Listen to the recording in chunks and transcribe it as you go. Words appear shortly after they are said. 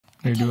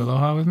Ready to do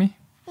aloha with me?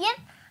 Yep.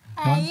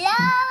 One, two.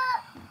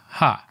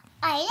 Ha.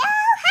 Aloha.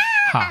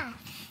 Ha.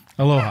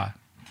 Aloha.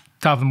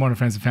 Top of the morning,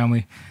 friends and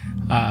family.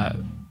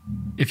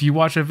 If you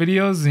watch our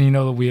videos and you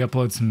know that we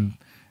upload some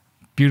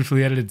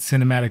beautifully edited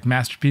cinematic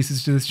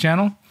masterpieces to this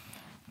channel,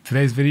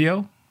 today's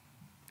video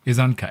is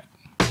uncut.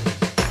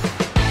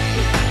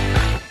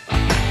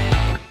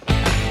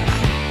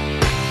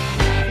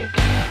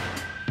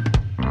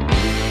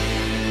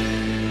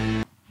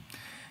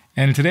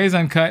 And in today's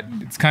uncut,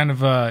 it's kind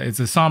of it's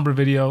a somber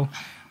video.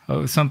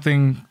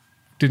 Something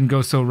didn't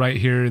go so right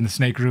here in the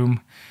snake room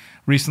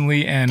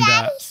recently, and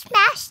Daddy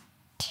smashed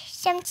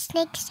some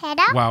snake's head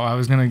up. wow, I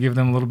was gonna give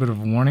them a little bit of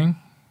a warning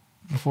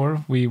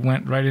before we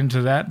went right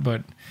into that,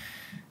 but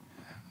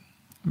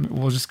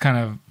we'll just kind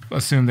of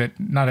assume that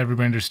not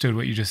everybody understood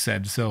what you just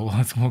said, so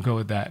we'll go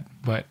with that.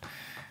 But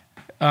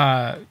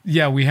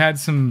yeah, we had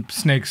some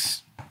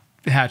snakes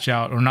hatch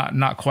out, or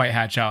not quite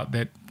hatch out,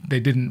 that they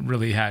didn't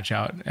really hatch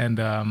out.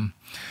 And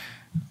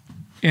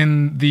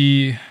in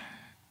the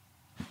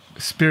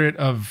spirit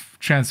of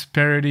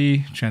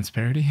transparency,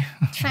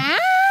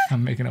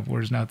 I'm making up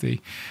words now,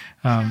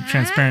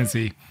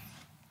 transparency.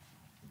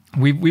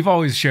 We've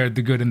always shared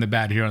the good and the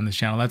bad here on this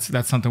channel.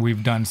 That's something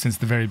we've done since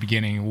the very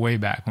beginning, way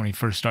back when we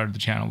first started the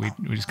channel.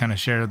 We just kind of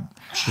share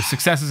the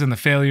successes and the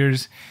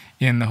failures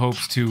in the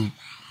hopes to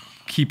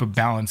keep a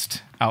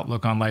balanced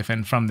outlook on life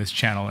and from this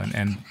channel.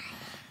 And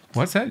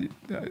what's that?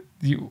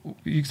 You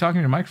talking to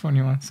your microphone?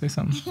 You want to say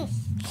something?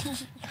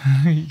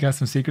 You got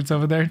some secrets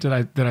over there? Did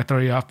I throw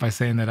you off by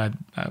saying that I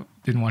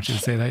didn't want you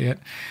to say that yet?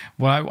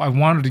 Well, I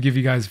wanted to give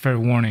you guys a fair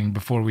warning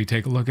before we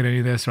take a look at any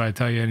of this, or I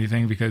tell you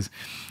anything, because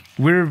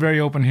we're very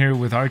open here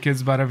with our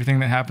kids about everything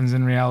that happens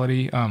in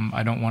reality.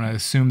 I don't want to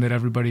assume that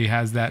everybody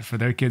has that for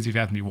their kids. If you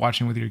have to be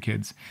watching with your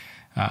kids,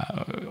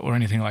 or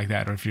anything like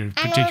that, or if you're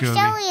particularly,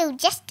 I will show you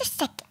just a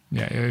second.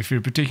 Yeah, if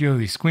you're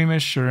particularly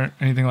squeamish or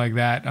anything like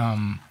that,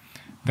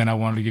 then I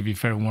wanted to give you a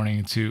fair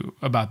warning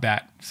about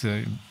that.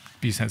 So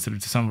be sensitive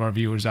to some of our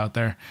viewers out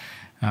there.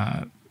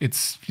 It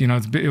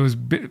was a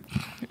bit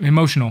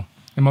emotional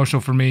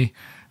for me.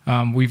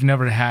 We've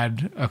never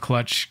had a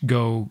clutch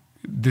go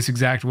this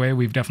exact way.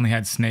 We've definitely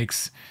had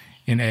snakes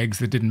in eggs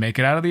that didn't make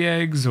it out of the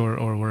eggs, or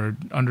were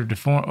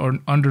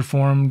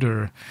underformed,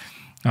 or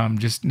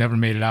just never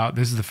made it out.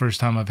 This is the first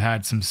time I've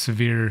had some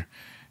severe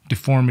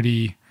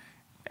deformity,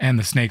 and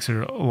the snakes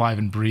are alive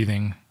and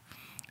breathing.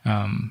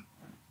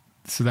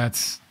 So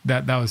that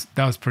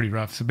was pretty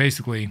rough. So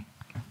basically,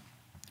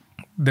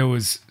 there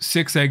was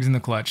 6 eggs in the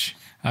clutch.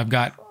 I've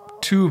got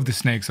 2 of the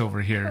snakes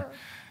over here.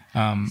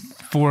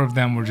 4 of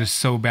them were just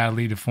so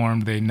badly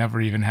deformed they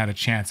never even had a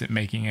chance at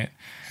making it.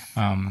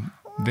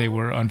 They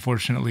were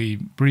unfortunately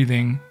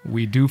breathing.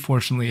 We do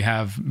fortunately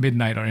have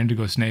Midnight, our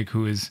indigo snake,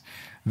 who is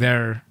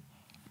there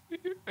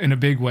in a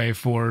big way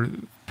for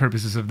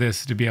purposes of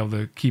this, to be able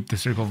to keep the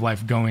circle of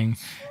life going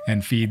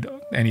and feed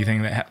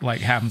anything that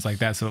happens like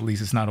that. So at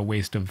least it's not a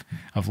waste of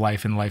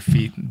life,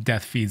 and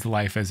death feeds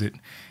life as it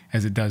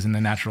does in the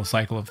natural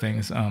cycle of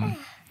things.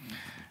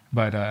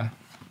 But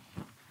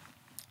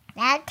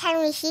Now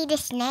can we see the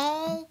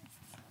snake?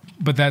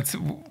 But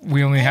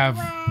we only have.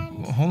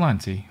 Hold on,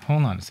 T.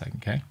 Hold on a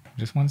second, okay?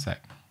 Just one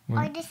sec.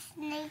 Or the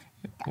snake?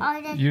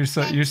 You're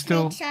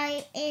still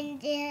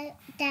in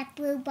that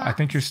blue box. I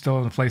think you're still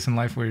in a place in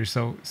life where you're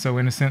so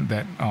innocent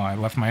that I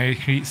left my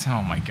heat.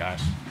 Oh my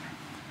gosh.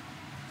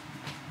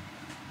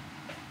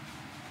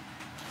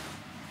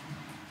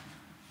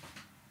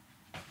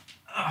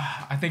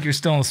 I think you're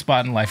still in a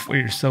spot in life where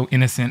you're so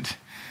innocent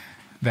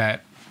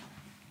that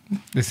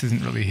this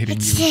isn't really hitting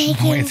you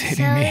the way it's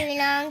hitting me. It's taking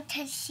so long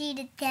to see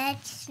the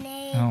dead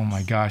snake. Oh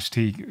my gosh,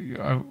 T.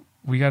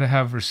 We got to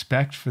have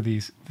respect for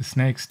the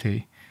snakes,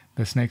 T.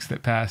 The snakes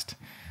that passed.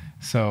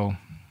 So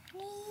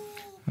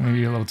maybe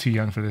you're a little too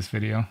young for this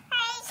video.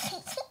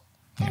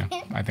 Yeah,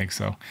 I think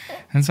so.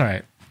 That's all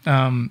right.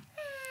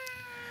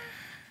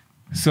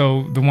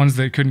 So the ones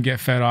that couldn't get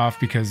fed off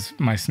because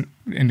my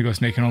indigo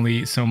snake can only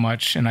eat so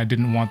much, and I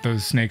didn't want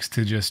those snakes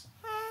to just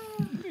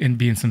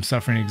be in some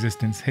suffering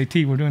existence. Hey,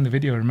 T, we're doing the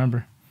video,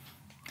 remember?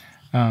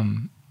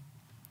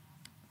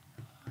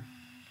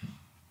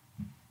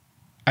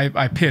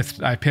 I pithed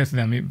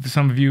them.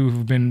 Some of you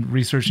who've been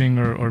researching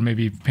or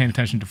maybe paying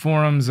attention to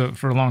forums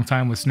for a long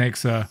time with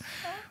snakes,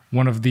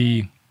 one of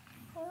the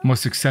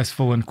most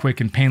successful and quick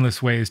and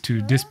painless ways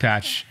to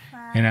dispatch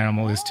an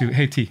animal is to,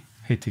 hey T,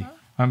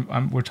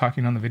 we're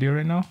talking on the video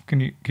right now.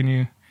 Can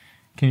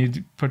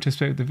you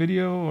participate with the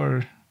video,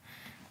 or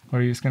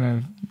are you just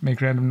gonna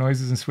make random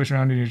noises and switch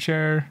around in your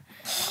chair?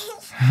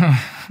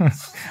 I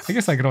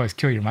guess I could always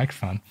kill your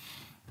microphone.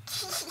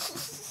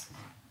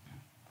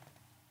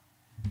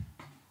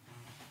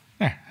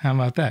 There, how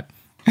about that?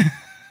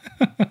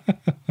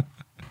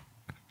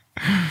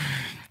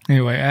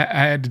 Anyway,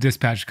 I had to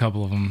dispatch a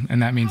couple of them,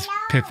 and that means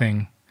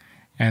pithing,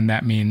 and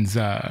that means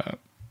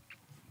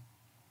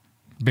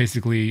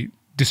basically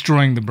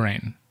destroying the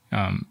brain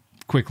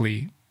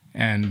quickly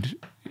and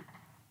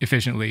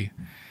efficiently.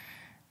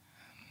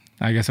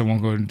 I guess I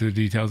won't go into the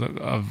details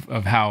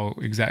of how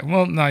exactly.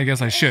 Well, no, I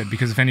guess I should,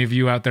 because if any of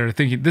you out there are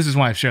thinking, this is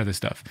why I share this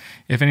stuff.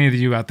 If any of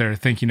you out there are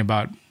thinking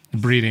about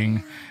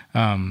breeding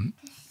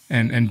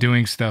and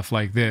doing stuff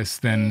like this,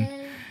 then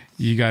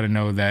you got to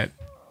know that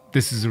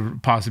this is a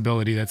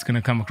possibility that's going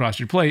to come across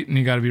your plate, and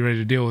you got to be ready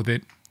to deal with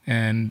it.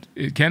 And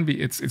it can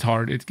be, it's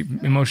hard. It's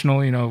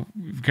emotional, you know,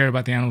 we care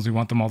about the animals. We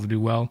want them all to do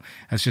well.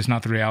 That's just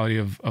not the reality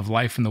of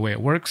life and the way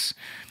it works.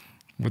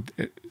 With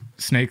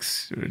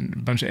snakes, a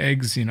bunch of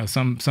eggs, you know,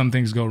 some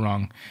things go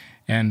wrong.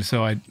 And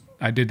so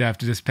I did have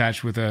to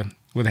dispatch with a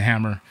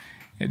hammer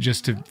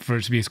just for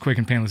it to be as quick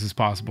and painless as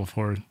possible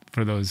for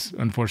those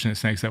unfortunate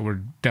snakes that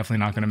were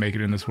definitely not going to make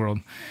it in this world.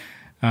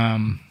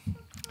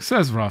 So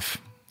that's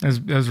rough.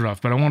 That's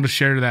rough. But I wanted to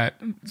share that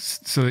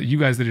so that you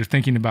guys that are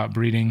thinking about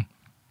breeding,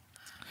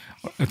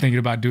 or thinking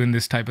about doing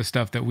this type of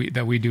stuff that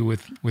we do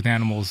with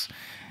animals,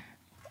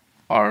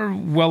 are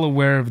well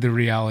aware of the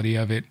reality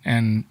of it.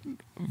 And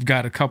I've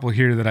got a couple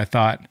here that I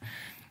thought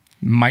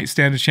might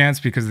stand a chance,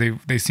 because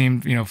they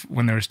seemed, you know,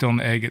 when they were still in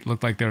the egg, it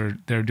looked like they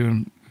were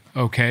doing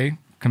okay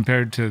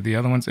compared to the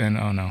other ones. And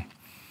oh no,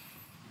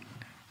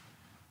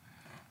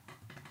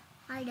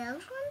 are those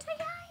ones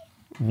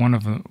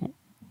alive?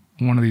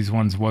 One of these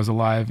ones was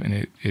alive,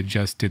 and it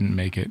just didn't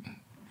make it.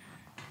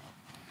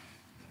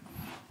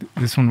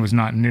 This one was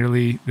not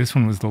nearly. This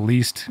one was the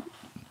least.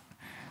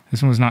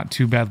 This one was not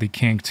too badly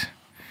kinked.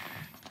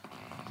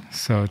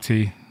 So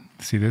T,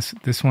 see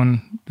this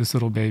one, this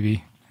little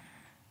baby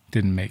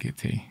didn't make it.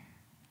 T,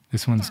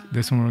 this one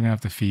we're gonna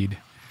have to feed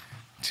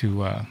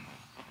to.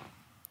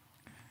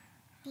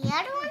 The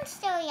other one's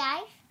still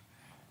alive.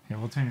 Yeah,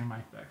 we'll turn your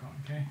mic back on,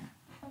 okay?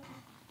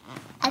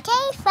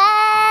 Okay,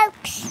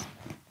 folks.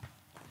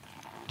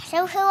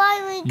 So who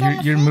are we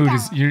gonna your feed mood on?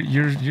 is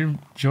your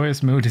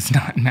joyous mood is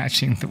not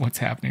matching what's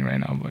happening right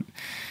now. But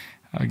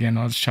again,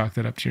 I'll just chalk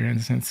that up to your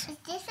innocence. Is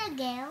this a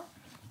girl?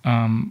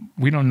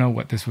 We don't know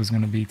what this was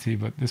going to be, T,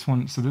 but this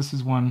one, so this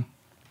is one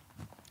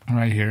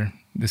right here.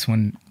 This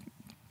one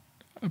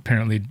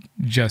apparently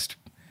just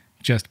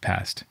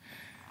passed.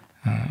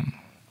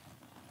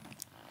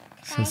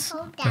 So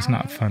that's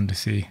not fun to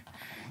see.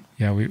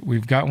 Yeah,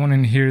 we've got one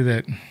in here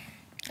that,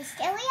 It's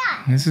still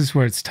alive. this is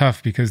where it's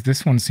tough, because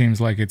this one seems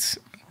like it's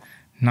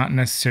not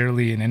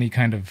necessarily in any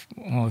kind of,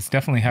 well, it's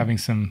definitely having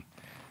some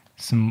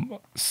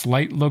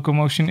slight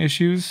locomotion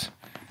issues.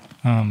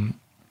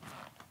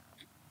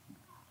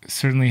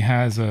 Certainly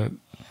has Maybe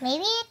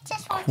it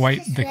just wants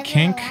quite to the slither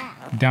kink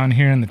around. down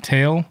here in the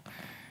tail,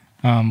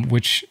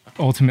 which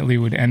ultimately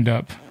would end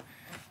up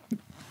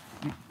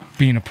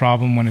being a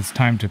problem when it's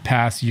time to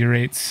pass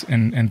urates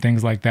and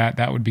things like that.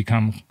 That would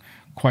become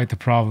quite the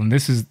problem.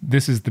 This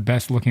is the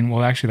best looking.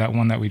 Well, actually, that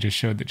one that we just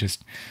showed that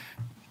just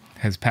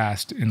has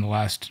passed in the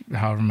last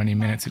however many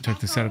minutes it took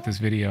to set up this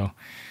video.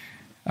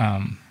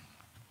 Yeah,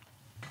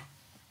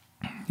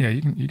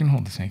 you can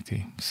hold the snake,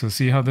 T. So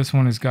see how this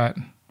one has got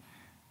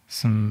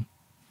some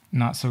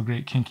not so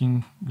great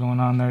kinking going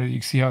on there.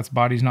 You see how its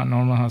body's not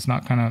normal, how it's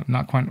not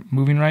quite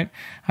moving right.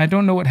 I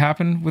don't know what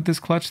happened with this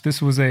clutch.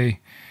 This was our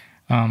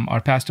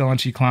pastel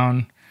unchy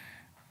clown,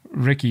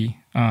 Ricky,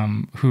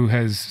 who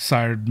has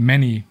sired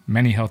many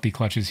healthy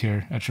clutches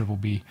here at Triple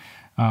B.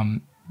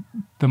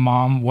 The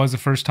mom was a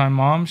first-time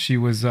mom. She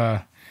was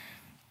our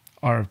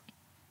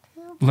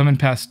lemon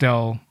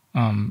pastel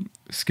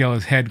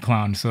Scala's head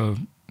clown. So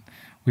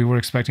we were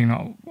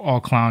expecting all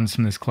clowns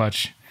from this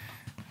clutch.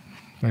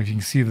 But if you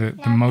can see the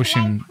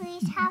motion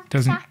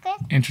doesn't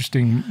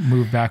interesting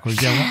move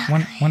backwards.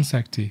 Yeah, one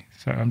sec, T.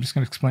 Sorry, I'm just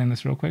going to explain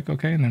this real quick,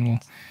 okay? And then we'll...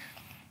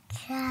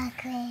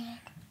 Chocolate.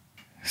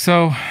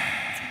 So...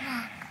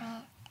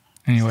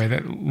 Anyway,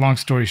 that long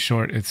story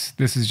short,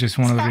 this is just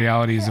one of the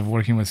realities of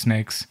working with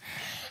snakes,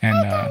 and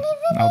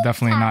I'll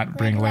definitely not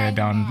bring Leia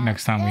down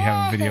next time we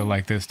have a video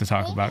like this to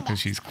talk about, because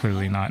she's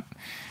clearly not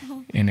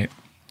in it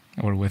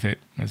or with it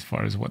as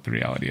far as what the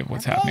reality of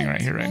what's happening right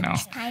here, right now.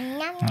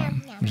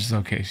 Which is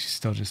okay. She's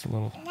still just a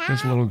little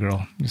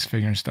girl, just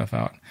figuring stuff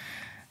out.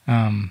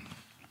 But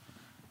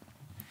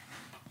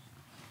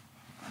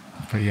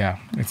yeah,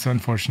 it's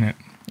unfortunate.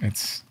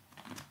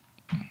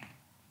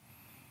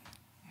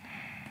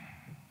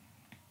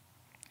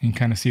 You can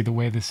kind of see the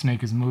way the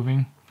snake is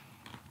moving.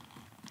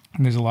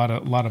 And there's a lot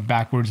of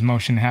backwards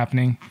motion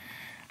happening.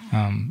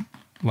 A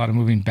lot of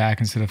moving back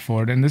instead of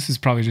forward. And this is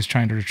probably just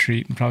trying to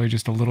retreat, and probably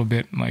just a little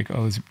bit like,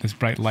 oh, this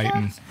bright light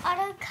and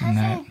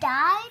Cousin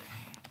died?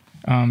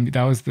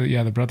 that was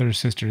the brother or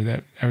sister.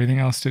 That everything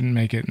else didn't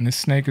make it, and this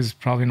snake is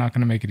probably not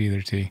going to make it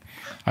either. T.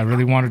 I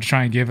really wanted to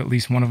try and give at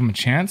least one of them a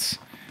chance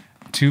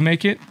to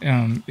make it,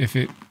 if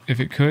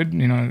it could.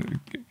 You know,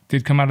 it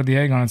did come out of the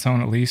egg on its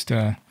own at least.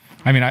 I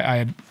mean, I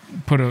had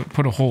put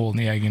a hole in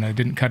the egg. You know, it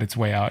didn't cut its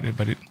way out,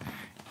 but it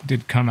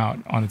did come out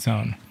on its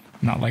own,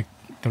 not like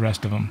the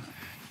rest of them.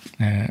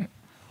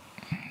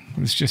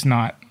 It's just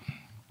not.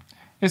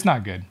 It's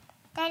not good.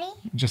 Daddy?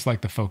 Just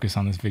like the focus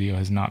on this video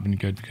has not been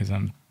good, because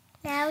I'm...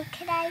 Now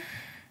could I...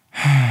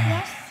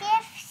 Let's see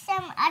if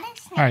some other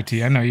snakes... All right,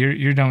 T, I know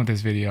you're done with this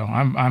video.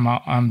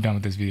 I'm done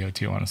with this video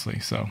too, honestly.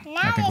 So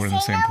I think we're in the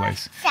same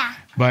place.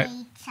 But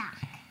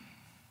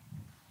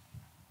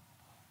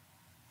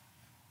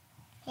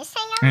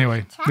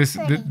Anyway, this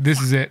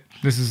is it.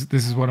 This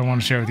is what I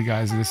want to share with you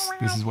guys. This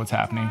is what's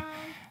happening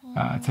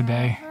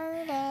today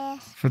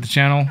for the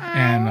channel.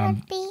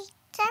 And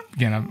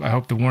again, I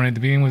hope the warning at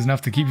the beginning was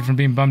enough to keep you from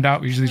being bummed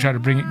out. We usually try to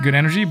bring good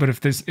energy, but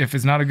if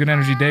it's not a good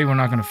energy day, we're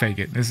not going to fake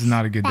it. This is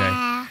not a good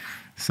day.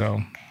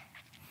 So,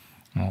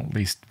 well, at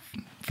least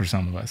for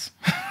some of us.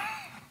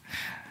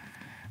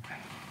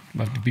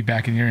 Love to be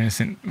back in your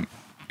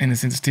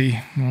innocence, T.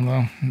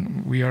 Although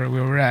we are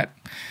where we're at.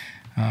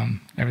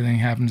 Everything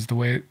happens the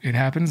way it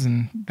happens,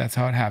 and that's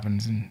how it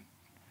happens. And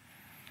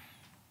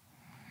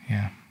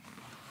yeah.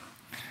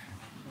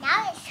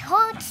 Now it's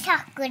whole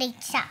chocolate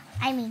shop.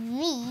 I mean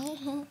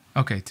me.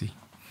 Okay, T.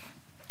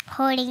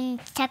 Holding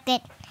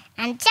chocolate,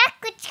 and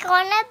chocolate's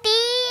gonna be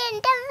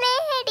in the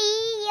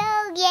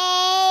video.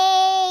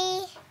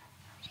 Yay!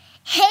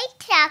 Hey,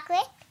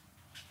 chocolate.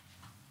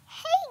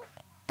 Hey,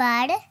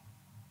 bud.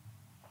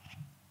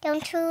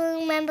 Don't you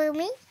remember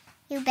me?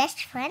 Your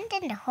best friend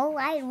in the whole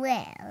wide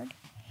world.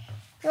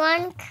 You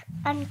want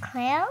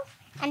uncurl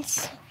and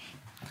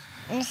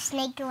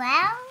snake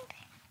around?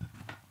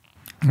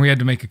 We had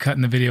to make a cut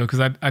in the video because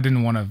I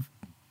didn't want to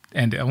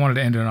end it. I wanted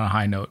to end it on a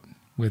high note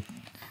with.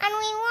 And we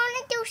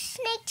want to do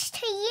snakes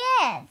to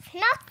live,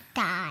 not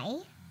die.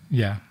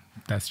 Yeah,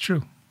 that's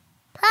true.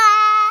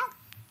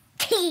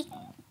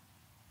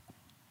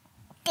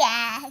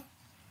 Dad.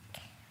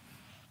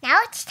 Now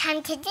it's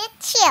time to get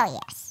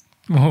serious.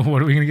 Well,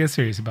 what are we going to get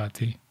serious about,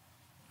 T?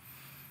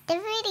 The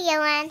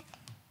video end.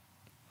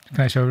 Can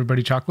I show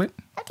everybody chocolate?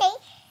 Okay.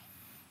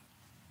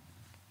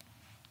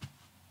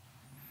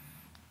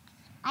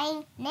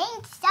 I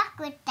named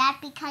chocolate that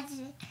because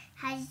it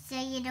has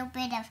a little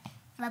bit of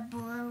the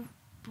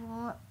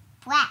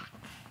black.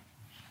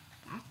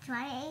 That's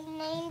why I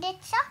named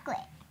it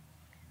chocolate.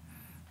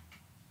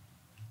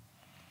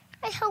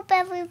 I hope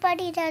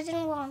everybody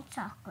doesn't want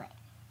chocolate.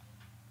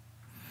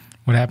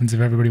 What happens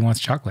if everybody wants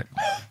chocolate?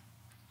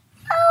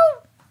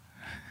 Oh!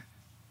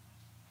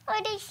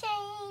 Are they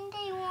saying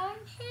they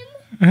want him?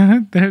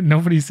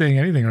 Nobody's saying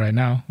anything right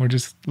now. We're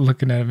just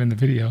looking at him in the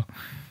video.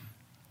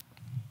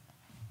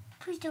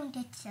 Please don't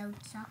get so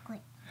chocolate.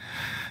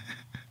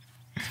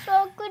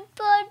 Chocolate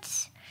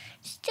buds.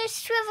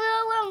 Just shrivel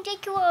around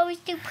like you always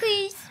do,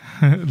 please.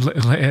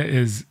 Leia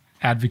is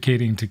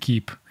advocating to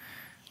keep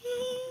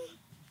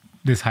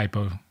this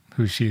hypo,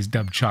 who she is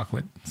dubbed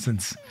chocolate,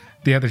 since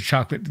the other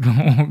chocolate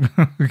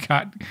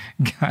got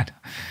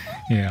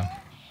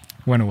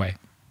went away.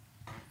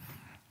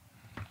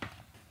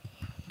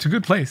 It's a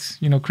good place.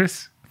 You know,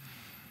 Chris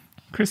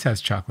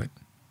has chocolate.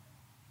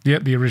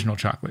 The original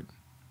chocolate.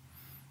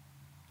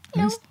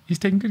 Nope. He's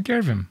taking good care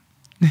of him.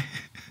 I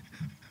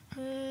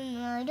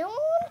don't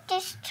want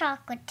this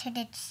chocolate to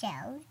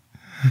itself.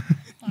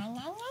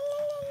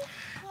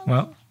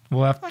 Well,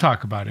 we'll have to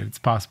talk about it. It's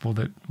possible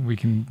that we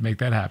can make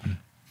that happen.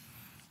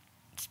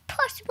 It's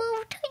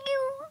possible to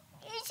you,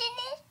 isn't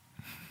it?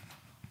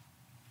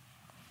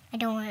 I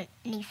don't want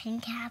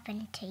anything to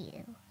happen to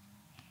you.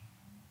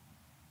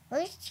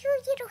 Where's your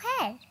little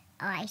head?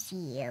 Oh, I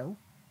see you.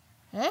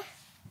 Huh?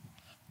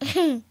 Why are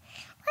you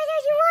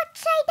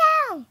upside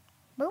down?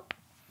 Boop.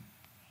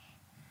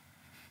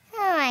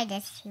 Oh, I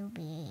just feel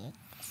big.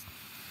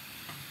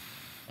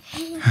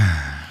 All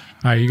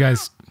right, you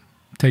guys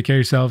take care of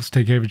yourselves.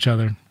 Take care of each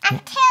other.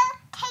 Take care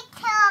of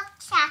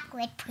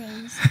chocolate,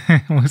 please.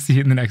 We'll see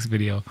you in the next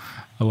video.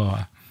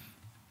 Aloha.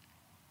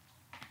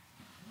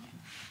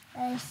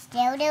 We're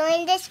still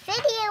doing this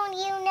video,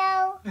 you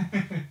know.